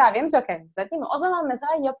gibi hı. klavyemiz yok elimizde değil mi? O zaman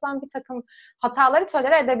mesela yapılan bir takım hataları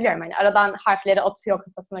tolere edebiliyorum. Hani aradan harfleri atıyor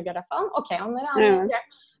kafasına göre falan. Okey, onları anlayabiliyorum. Evet.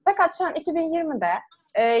 Fakat şu an 2020'de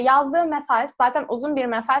yazdığım mesaj zaten uzun bir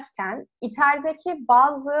mesajken içerideki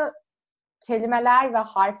bazı kelimeler ve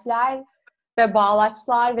harfler ve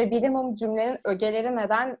bağlaçlar ve bilimum cümlenin ögeleri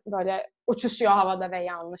neden böyle uçuşuyor havada ve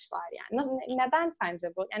yanlışlar yani? Neden sence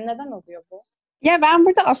bu? Yani neden oluyor bu? Ya ben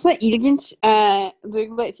burada aslında ilginç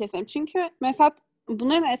duygular içerisindeyim. Çünkü mesela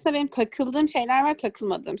bunların arasında benim takıldığım şeyler var,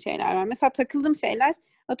 takılmadığım şeyler var. Mesela takıldığım şeyler,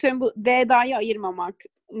 atıyorum bu D'da'yı ayırmamak,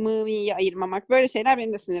 mı'yı ayırmamak, böyle şeyler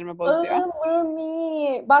benim de sinirimi bozuyor.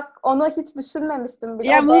 Mami. Bak onu hiç düşünmemiştim bile.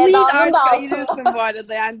 Ya O mı'yı da D'danın da artık altında. ayırırsın bu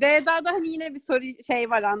arada. Yani D'da'da hani yine bir soru şey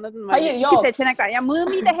var, anladın mı? Hani Hayır iki yok. seçenek var. Ya mı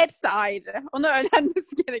de hepsi ayrı. Onu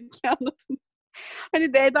öğrenmesi gerekiyor, anladın mı?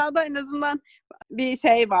 Hani D'da'da en azından bir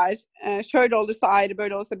şey var. Şöyle olursa ayrı,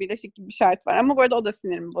 böyle olsa birleşik gibi bir şart var. Ama bu arada o da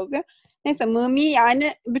sinirimi bozuyor. Neyse, mi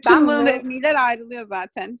yani bütün Ben mı ve mı mi'ler ayrılıyor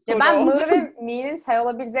zaten. Ya Soru ben oldu. mı ve mi'nin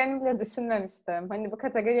olabileceğini bile düşünmemiştim. Hani bu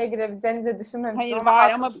kategoriye girebileceğini bile düşünmemiştim Hayır, ama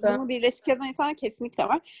var ama haklısın. bunu birleşik yazan insanlar kesinlikle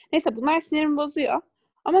var. Neyse, bunlar sinirimi bozuyor.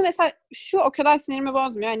 Ama mesela şu o kadar sinirimi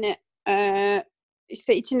bozmuyor. Hani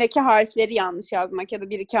işte içindeki harfleri yanlış yazmak ya da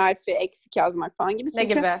bir iki harfi eksik yazmak falan gibi. Ne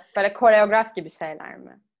Çünkü gibi? Böyle koreograf gibi şeyler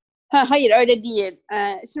mi? hayır, öyle değil.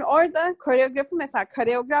 Şimdi orada koreografı, mesela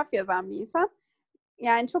koreograf yazan bir insan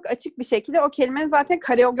yani çok açık bir şekilde o kelimenin zaten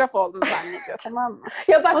koreograf olduğunu zannediyor, tamam mı?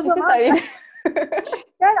 Ya O bak bir şey zaman söyleyeyim.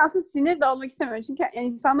 yani aslında sinir de olmak istemiyorum. Çünkü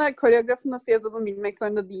insanlar koreografı nasıl yazıldığını bilmek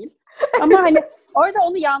zorunda değil. Ama hani orada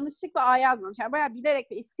onu yanlışlıkla A yazmamış. Yani bayağı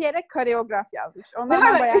bilerek ve isteyerek koreograf yazmış. Değil Ondan mi?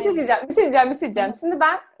 ben Bak bir bayağı şey eminim. diyeceğim, bir şey diyeceğim, bir şey diyeceğim. Şimdi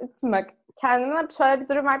bak kendime şöyle bir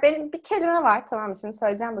durum var. Benim bir kelime var tamam mı? Şimdi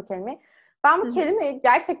söyleyeceğim bu kelimeyi. Ben bu Hı hı. kelimeyi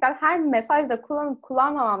gerçekten her mesajda kullanıp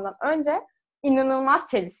kullanmamamdan önce inanılmaz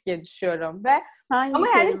çelişkiye düşüyorum. Ama Hangi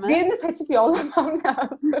yani kelime? birini seçip yollamam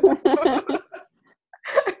lazım.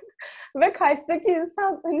 Ve karşıdaki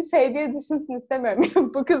insan hani diye düşünsün istemiyorum.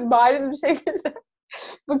 Ya, bu kız bariz bir şekilde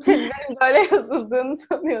bu kelimenin böyle yazıldığını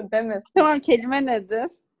sanıyor demesin. Tamam, kelime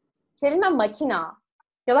nedir? Kelime makina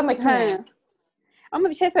ya da makine. He. Ama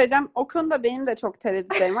bir şey söyleyeceğim. O konuda benim de çok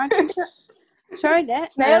tereddütlerim var. Çünkü şöyle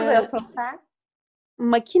Ne yazıyorsun sen?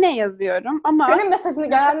 makine yazıyorum ama Senin mesajını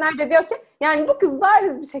mesela, görenler de diyor ki yani bu kız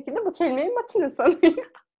bariz bir şekilde bu kelimeyi makine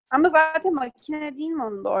sanıyor. ama zaten makine değil mi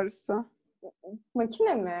onun doğrusu?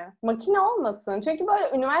 Makine mi? Makine olmasın. Çünkü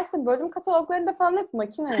böyle üniversite bölüm kataloglarında falan hep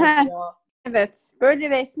makine Heh, yazıyor. evet. Böyle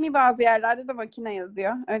resmi bazı yerlerde de makine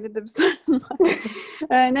yazıyor. Öyle de bir sorun var.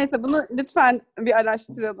 Neyse, bunu lütfen bir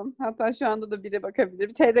araştıralım. Hatta şu anda da biri bakabilir.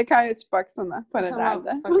 Bir TDK'ya açıp baksana Tamam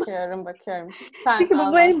paralelde. bakıyorum. Sen Çünkü bu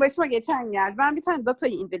anlat. benim başıma geçen geldi. Ben bir tane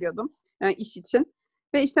datayı inceliyordum iş için.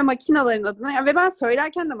 Ve işte makinelerin adına ve ben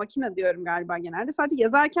söylerken de makine diyorum galiba genelde. Sadece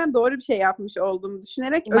yazarken doğru bir şey yapmış olduğumu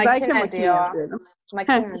düşünerek özellikle Makine makine diyor. yazıyorum.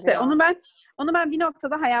 Makine İşte diyor. onu ben bir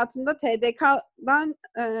noktada hayatımda TDK'dan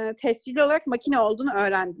tescilli olarak makine olduğunu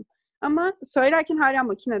öğrendim. Ama söylerken hala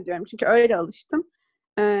makine diyorum. Çünkü öyle alıştım.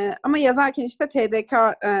 Ama yazarken işte TDK,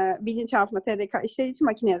 bilinçaltıma TDK işleri için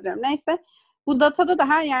makine yazıyorum. Neyse. bu datada da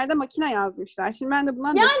her yerde makine yazmışlar. Şimdi ben de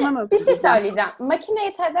bundan doküman Yani bir şey hazırlayacağım. söyleyeceğim.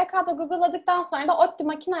 Makineyi TDK'da Google'ladıktan sonra da ODTÜ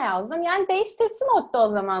makine yazdım. Yani değiştirsin ODTÜ o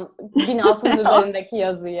zaman binasının üzerindeki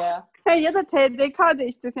yazıyı. Ya da TDK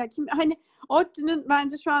değiştirsin. Yani hani ODTÜ'nün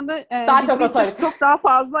bence şu anda Daha çok visibility otorite. çok daha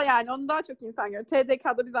fazla, yani onu daha çok insan görüyor.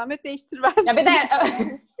 TDK'da bir zahmet değiştiriversin. Ya bir de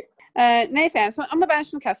neyse yani ama ben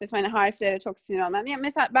şunu kastettim, hani harflere çok sinir olmam. Yani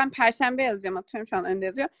mesela ben Perşembe yazacağım, atıyorum şu an önümde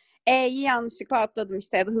yazıyor. E'yi yanlışlıkla atladım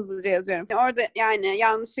işte ya da hızlıca yazıyorum. Yani orada yani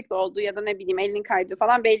yanlışlıkla olduğu ya da ne bileyim elinin kaydığı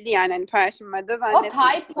falan belli yani. Hani Perşembe'de zannetmiyorsun.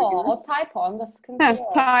 o typo, onda sıkıntı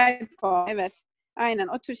yok. Typo, evet. Aynen,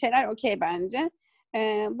 o tür şeyler okey bence.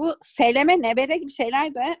 Bu seleme, nebere gibi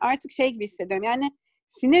şeyler de artık şey gibi hissediyorum. Yani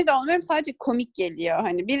sinir de olmuyorum, sadece komik geliyor.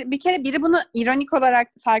 Hani bir kere biri bunu ironik olarak,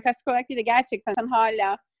 sarkastik olarak değil de gerçekten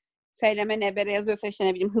hala söyleme nebere yazıyorsa işte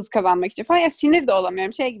ne bileyim hız kazanmak için falan, ya sinir de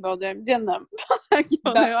olamıyorum. Şey gibi oluyorum, canım falan gibi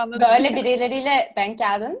oluyorum, anladın Böyle mı? birileriyle denk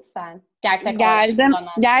geldin mi sen? Gerçek Geldim.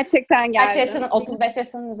 kullanan. Gerçekten Kaç geldim. yaşının? 35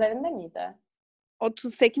 yaşının üzerinde miydi?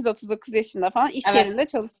 38-39 yaşında falan iş Evet. yerinde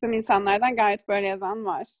çalıştığım insanlardan gayet böyle yazan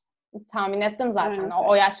var. Tahmin ettim zaten. Evet,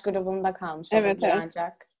 O yaş grubunda kalmış evet, olabilir evet.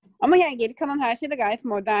 ancak. Ama yani geri kalan her şey de gayet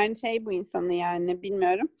modern şey bu insanı, yani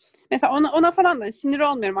bilmiyorum. Mesela ona falan da sinir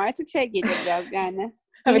olmuyorum artık, şey geliyor biraz yani.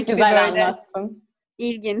 Evet, Minik bir güzel böyle anlattın.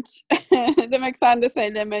 ilginç. Demek sen de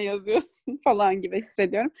SLM yazıyorsun falan gibi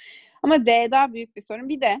hissediyorum. Ama D daha büyük bir sorun.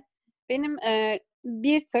 Bir de benim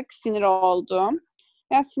bir tık sinir olduğum,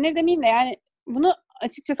 ya sinir demeyeyim de yani bunu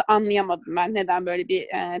açıkçası anlayamadım ben, neden böyle bir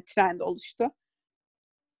trend oluştu.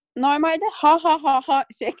 Normalde ha ha ha ha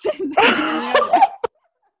şeklinde gülünüyor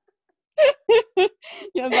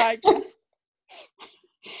yazarken.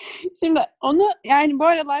 Şimdi onu yani bu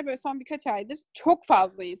aralar böyle son birkaç aydır çok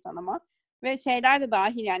fazla insan ama ve şeyler de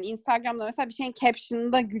dahil, yani Instagram'da mesela bir şeyin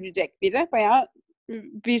caption'ında gülecek biri, bayağı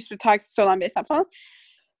bir sürü takipçisi olan bir hesap falan.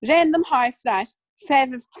 Random harfler.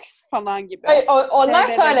 Sev falan gibi. Ay, onlar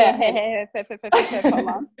şöyle.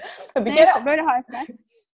 Falan. Bir kere Neyse, böyle harfler.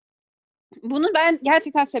 Bunu ben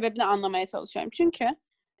gerçekten sebebini anlamaya çalışıyorum. Çünkü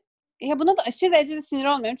ya buna da aşırı derecede sinir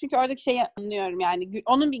olmuyorum. Çünkü oradaki şeyi anlıyorum yani.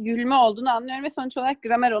 Onun bir gülme olduğunu anlıyorum ve sonuç olarak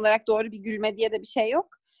gramer olarak doğru bir gülme diye de bir şey yok.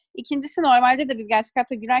 İkincisi, normalde de biz gerçek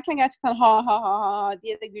hayatta gülerken gerçekten ha ha ha ha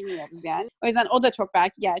diye de gülmüyoruz yani. O yüzden o da çok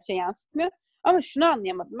belki gerçeği yansıtmıyor. Ama şunu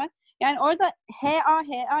anlayamadım ben. Yani orada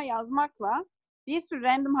H-A yazmakla bir sürü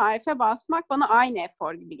random harfe basmak bana aynı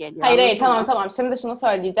efor gibi geliyor. hayır Anladın mı? tamam. Şimdi şunu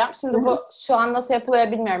söyleyeceğim. Şimdi bu şu an nasıl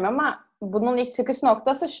yapılıyor bilmiyorum ama bunun ilk çıkış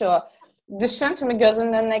noktası şu. Düşün, şimdi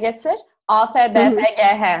gözünün önüne getir. A, S, D, F, G,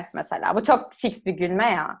 H mesela. Bu çok fix bir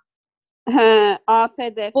gülme ya. A,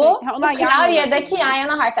 S, D, F. Bu Onlar yan yana klavyedeki geliyor. yan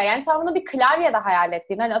yana harfler. Yani sen bunu bir klavyede hayal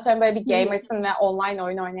ettiğin. Hani atıyorum böyle bir Hı hı. gamersın ve online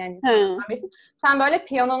oyun oynayan Hı. insanlardan birisin. Sen böyle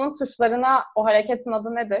piyanonun tuşlarına, o hareketin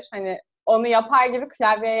adı nedir? Hani onu yapar gibi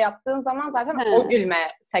klavyeye yaptığın zaman zaten o Hı.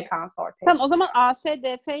 gülme sekansı ortaya Tamam, o çıkıyor. zaman A, S,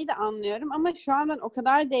 D, F'yi de anlıyorum ama şu an ben o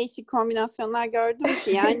kadar değişik kombinasyonlar gördüm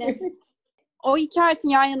ki yani o iki harfin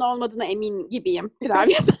yan yana olmadığına emin gibiyim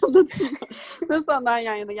klavyede, anladın mı? Nasıl onlar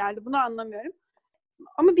yan yana geldi bunu anlamıyorum.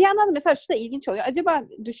 Ama bir yandan da mesela şu da ilginç oluyor. Acaba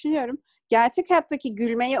düşünüyorum, gerçek hayattaki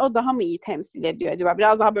gülmeyi o daha mı iyi temsil ediyor acaba?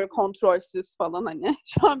 Biraz daha böyle kontrolsüz falan hani.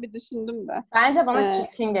 Şu an bir düşündüm de. Bence bana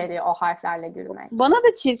çirkin geliyor o harflerle gülmek. Bana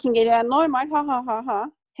da çirkin geliyor. Yani normal ha ha ha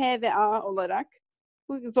ha. H ve A olarak.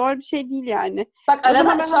 Bu zor bir şey değil yani. Bak O zaman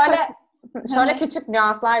arada ben hatta şöyle küçük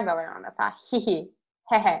nüanslar da var ama mesela hihi,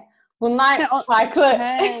 hehe. Bunlar He, farklı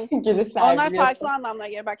he. gülüşler Onlar biliyorsun. farklı anlamlara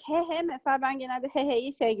geliyor. Bak he he mesela, ben genelde he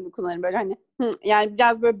he'yi şey gibi kullanırım, böyle hani yani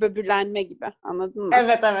biraz böyle böbürlenme gibi, anladın mı?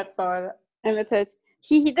 Evet doğru. Evet, evet.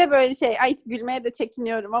 Hihi de böyle şey, ay gülmeye de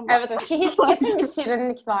çekiniyorum ama. Evet. Hihi kesin bir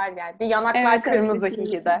şirinlik var yani. Bir yanaklar Evet, evet, kırmızı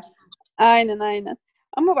kesinlikle. hihide. Aynen.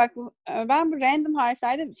 Ama bak ben bu random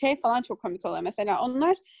harflerde şey falan çok komik oluyor. Mesela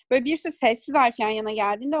onlar böyle bir sürü sessiz harf yan yana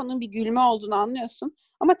geldiğinde onun bir gülme olduğunu anlıyorsun.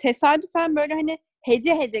 Ama tesadüfen böyle hani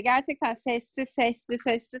hece hece gerçekten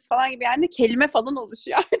sessiz falan gibi yani kelime falan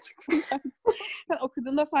oluşuyor artık bunlar. Sen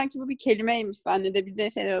okuduğunda sanki bu bir kelimeymiş zannedebileceğin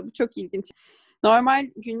şeyler. Bu çok ilginç. Normal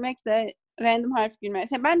gülmekle random harf gülme.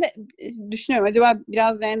 Yani ben de düşünüyorum, acaba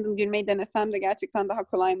biraz random gülmeyi denesem de gerçekten daha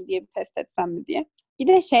kolay mı diye bir test etsem mi diye. Bir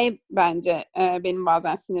de şey bence benim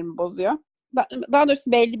bazen sinirimi bozuyor. Daha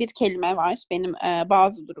doğrusu belli bir kelime var benim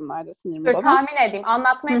bazı durumlarda sinirimi Dur bozan. tahmin edeyim.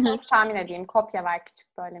 Anlatmaya çalış tahmin edeyim. Kopya ver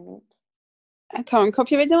küçük böyle minik. Tamam,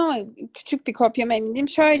 kopya vereceğim ama küçük bir kopya mı emin değilim.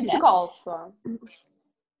 Küçük Şöyle. olsun.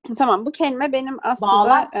 Tamam, bu kelime benim aslında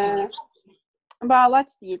Bağlaç mı?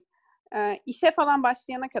 bağlaç değil. İşe falan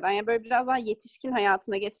başlayana kadar, yani böyle biraz daha yetişkin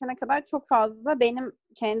hayatına geçene kadar çok fazla benim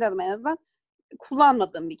kendi adıma en azından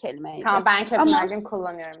kullanmadığım bir kelimeydi. Tamam ben kesin Ama her gün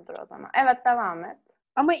kullanıyorumdur o zaman. Evet devam et.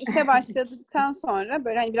 işe başladıktan sonra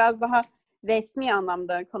böyle hani biraz daha resmi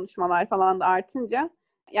anlamda konuşmalar falan da artınca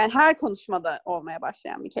yani her konuşmada olmaya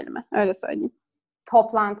başlayan bir kelime. Öyle söyleyeyim.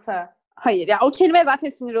 Toplantı. Hayır ya o kelimeye zaten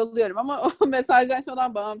sinir oluyorum ama o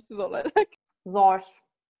mesajlaşmadan bağımsız olarak. Zor.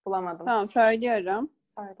 Bulamadım. Tamam söylüyorum.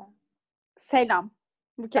 Söyle. Selam.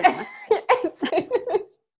 Bu kelime.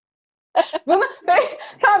 Bunu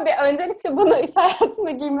tamam bir öncelikle bunu iş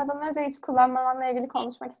hayatında girmeden önce hiç kullanmamanla ilgili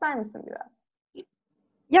konuşmak ister misin biraz?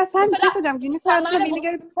 Ya sen bir Mesela, şey söyleyeceğim. Günlük hayatında beni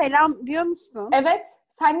görüp selam diyor musun? Evet.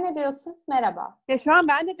 Sen ne diyorsun? Merhaba. Ya şu an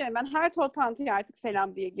ben de diyorum. Ben her toplantıya artık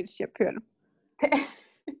selam diye giriş yapıyorum.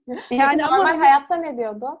 Yani normal hayatta ne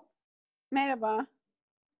diyordu? Merhaba.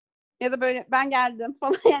 Ya da böyle ben geldim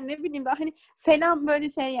falan yani ne bileyim daha hani selam böyle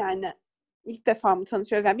şey yani ilk defa mı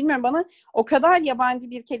tanışıyoruz yani bilmiyorum bana o kadar yabancı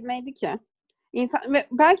bir kelimeydi ki. İnsan ve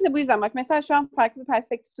belki de bu yüzden bak mesela şu an farklı bir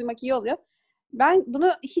perspektif duymak iyi oluyor. Ben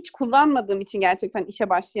bunu hiç kullanmadığım için gerçekten işe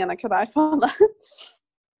başlayana kadar falan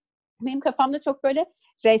benim kafamda çok böyle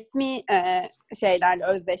resmi şeylerle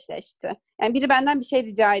özdeşleşti. Yani biri benden bir şey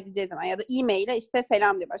rica edeceği zaman ya da e-mail'e işte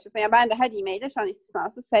selam diye başlıyorsun. Yani ben de her e-mail'e şu an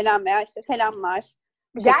istisnasız selam veya işte selamlar.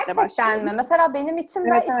 Gerçekten mi? Mesela benim için de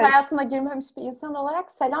Evet, iş evet. hayatıma girmemiş bir insan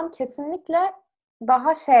olarak selam kesinlikle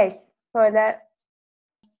daha böyle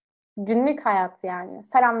günlük hayat yani.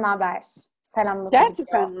 Selam, naber? Selam nasıl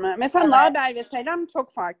Gerçekten gidiyor? mi? Mesela Evet. naber ve selam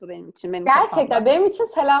çok farklı benim için, benim kafamda. Gerçekten benim için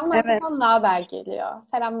selamın Evet. arkasından naber geliyor.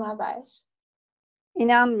 Selam, naber?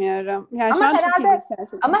 İnanmıyorum. Yani şu Ama an çok ilginç ama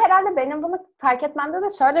gerçekten. herhalde benim bunu fark etmemde de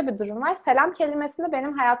şöyle bir durum var. Selam kelimesini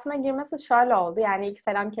benim hayatıma girmesi şöyle oldu. Yani ilk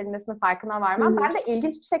selam kelimesinin farkına varmam. Hı-hı. Ben de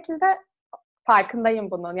ilginç bir şekilde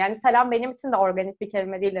farkındayım bunun. Yani selam benim için de organik bir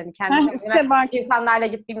kelime değil. Yani kendi kendime İşte bak. insanlarla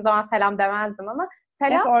gittiğim zaman selam demezdim ama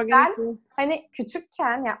Evet selam organik ben değil. hani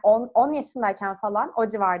küçükken yani 10 yaşındayken falan o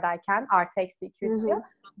civardayken artı eksi 2-3 yıl Hı-hı.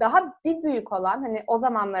 daha bir büyük olan hani o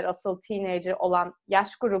zamanlar asıl teenager olan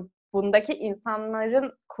yaş grubundaki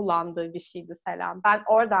insanların kullandığı bir şeydi selam. Ben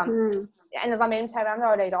oradan Hı. en azından benim çevremde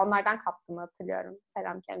öyleydi. Onlardan kaptığımı hatırlıyorum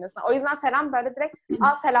selam kelimesini. O yüzden selam böyle direkt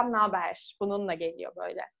al selam naber bununla geliyor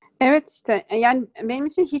böyle. Evet işte yani benim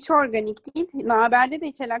için hiç organik değil. Naberle de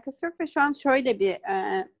hiç alakası yok ve şu an şöyle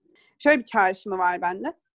bir çağrışımı var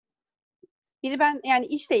bende. Biri ben yani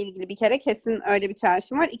işle ilgili bir kere kesin öyle bir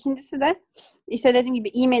çağrışım var. İkincisi de işte dediğim gibi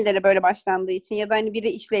e-maillere böyle başlandığı için ya da hani biri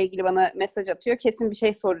işle ilgili bana mesaj atıyor. Kesin bir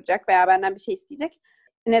şey soracak veya benden bir şey isteyecek.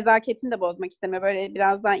 Nezaketini de bozmak istemiyor. Böyle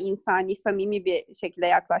biraz daha insani, samimi bir şekilde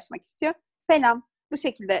yaklaşmak istiyor. Selam. Bu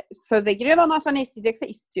şekilde söze giriyor ve ondan sonra ne isteyecekse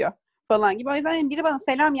istiyor falan gibi. O yüzden yani biri bana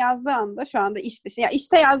selam yazdığı anda şu anda iş dışı. Ya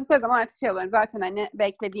işte yazdıkları zaman artık şey oluyorum. Zaten hani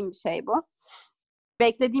beklediğim bir şey bu.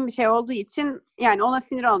 Beklediğim bir şey olduğu için yani ona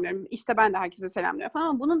sinir olmuyorum. İşte ben de herkese selam diyorum falan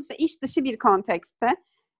ama bunun dışında iş dışı bir kontekste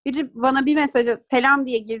biri bana bir mesaja selam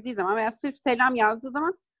diye girdiği zaman veya sırf selam yazdığı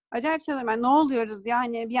zaman acayip şey oluyor. Ben ne oluyoruz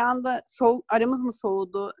yani bir anda aramız mı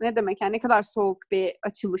soğudu? Ne demek yani ne kadar soğuk bir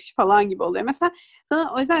açılış falan gibi oluyor. Mesela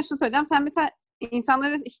sana o yüzden şunu söyleyeceğim. Sen mesela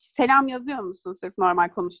insanlara hiç selam yazıyor musun sırf normal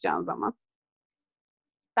konuşacağın zaman?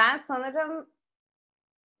 Ben sanırım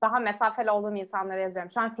daha mesafeli olduğum insanlara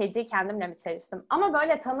yazıyorum. Şu an feci kendimle mi çeliştim? Ama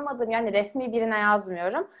böyle tanımadığım yani resmi birine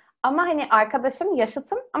yazmıyorum. Ama hani arkadaşım,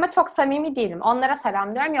 yaşıtım ama çok samimi değilim. Onlara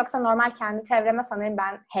selam diyorum. Yoksa normal kendi çevreme sanırım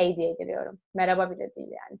ben hey diye giriyorum. Merhaba bile değil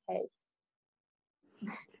yani hey.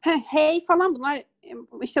 Hey falan bunlar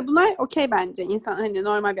işte bunlar okey bence insan hani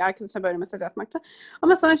normal bir arkadaşa böyle mesaj atmakta.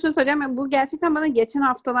 Ama sana şunu söyleyeceğim yani bu gerçekten bana geçen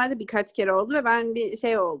haftalarda birkaç kere oldu ve ben bir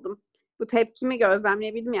şey oldum. Bu tepkimi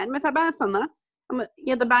gözlemleyebildim yani. Mesela ben sana ama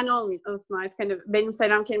ya da ben olmasın artık hani benim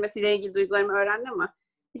selam kelimesiyle ilgili duygularımı öğrendim ama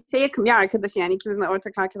işte yakın bir arkadaşı yani ikimizin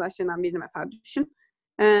ortak arkadaşlarından birini mesela düşün.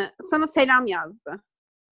 Sana selam yazdı.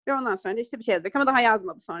 Ve ondan sonra da işte bir şey yazacak ama daha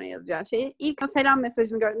yazmadı sonra yazacağı şeyi. İlk o selam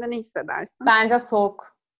mesajını gördüğünde ne hissedersin? Bence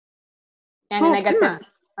soğuk. Yani Soğuk değil negatif. mi?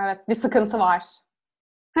 Evet, bir sıkıntı var.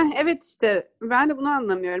 Evet işte ben de bunu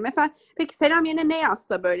anlamıyorum. Mesela peki selam yerine ne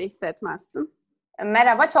yazsa böyle hissetmezsin?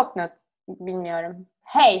 Merhaba çok net. Bilmiyorum.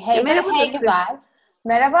 Hey, Ya hey de merhaba da hey sırf. güzel.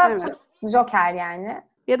 Merhaba Evet. çok joker yani.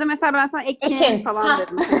 Ya da mesela ben sana Ekin Ekin. falan Ha,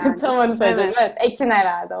 dedim yani. tam onu söyleyecektim. Evet. Evet, Ekin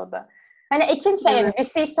herhalde o da. Hani Ekin şey yani Evet. bir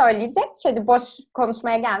şey söyleyecek. Hadi boş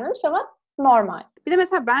konuşmaya gelmemiş ama normal. Bir de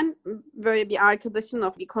mesela ben böyle bir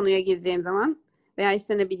arkadaşımla bir konuya gireceğim zaman veya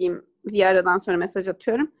işte ne bileyim bir aradan sonra mesaj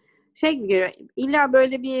atıyorum. Şey gibi geliyor. İlla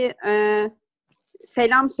böyle bir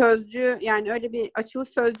selam sözcüğü yani öyle bir açılış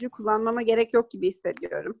sözcüğü kullanmama gerek yok gibi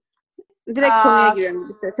hissediyorum. Direkt konuya Aa, giriyorum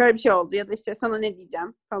gibi işte. Şöyle bir şey oldu ya da işte sana ne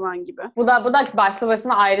diyeceğim falan gibi. bu da başlı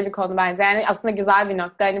başına ayrı bir konu bence. Yani aslında güzel bir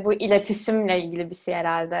nokta. Hani bu iletişimle ilgili bir şey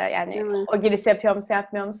herhalde. Yani Evet. o giriş yapıyor musun,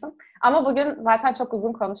 yapmıyor musun? Ama bugün zaten çok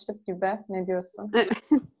uzun konuştuk gibi. Ne diyorsun?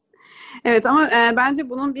 Evet ama bence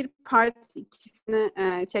bunun bir part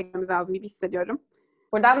 2'sini çekmemiz lazım gibi hissediyorum.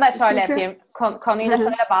 Buradan da şöyle Çünkü yapayım. Konuyu da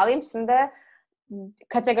şöyle bağlayayım. Şimdi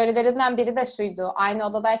kategorilerinden biri de şuydu. Aynı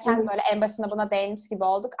odadayken böyle en başında buna değinmiş gibi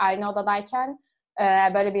olduk. Aynı odadayken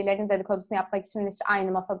böyle birilerinin dedikodusunu yapmak için hiç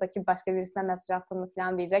aynı masadaki başka birisine mesaj attığını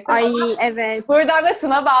falan diyecektim. Ay ama evet. buradan da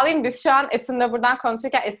şuna bağlayayım. Biz şu an Esin'le buradan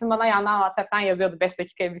konuşurken Esin bana yandan WhatsApp'tan yazıyordu 5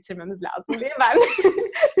 dakikayı bitirmemiz lazım diye. Ben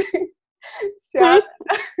şu an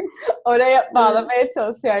oraya bağlamaya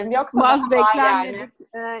çalışıyorum. Yoksa bazı daha var yani. beklenmedik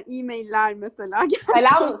e-mailler mesela.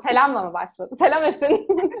 Selamla mı başladı? Selam Esin.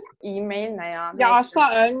 E-mail ne ya? Ya Neyse.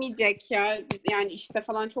 asla ölmeyecek ya. Yani işte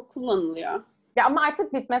falan çok kullanılıyor. Ya ama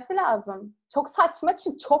artık bitmesi lazım. Çok saçma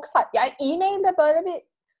çünkü çok saçma. Yani e-mailde böyle bir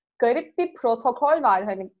garip bir protokol var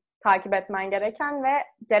hani takip etmen gereken ve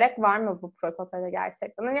gerek var mı bu protokole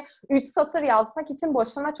gerçekten? Hani 3 satır yazmak için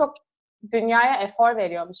boşuna çok dünyaya efor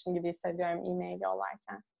veriyormuşum gibi hissediyorum e-mail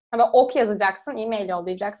yollarken. Hani ok yazacaksın, e-mail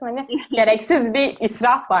yollayacaksın. Hani gereksiz bir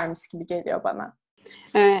israf varmış gibi geliyor bana.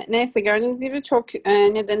 Neyse gördüğünüz gibi çok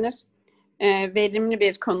ne denir? Verimli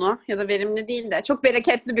bir konu ya da verimli değil de çok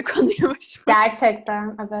bereketli bir konuymuş.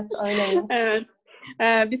 Gerçekten evet öyleymiş.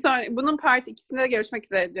 Evet. Bir sonraki bunun part 2'sinde de görüşmek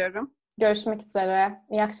üzere diyorum. Görüşmek üzere.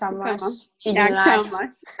 İyi akşamlar. Tamam. İyi İyi günler. akşamlar.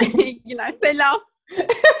 İyi günler. Selam.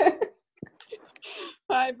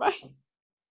 Bye bye.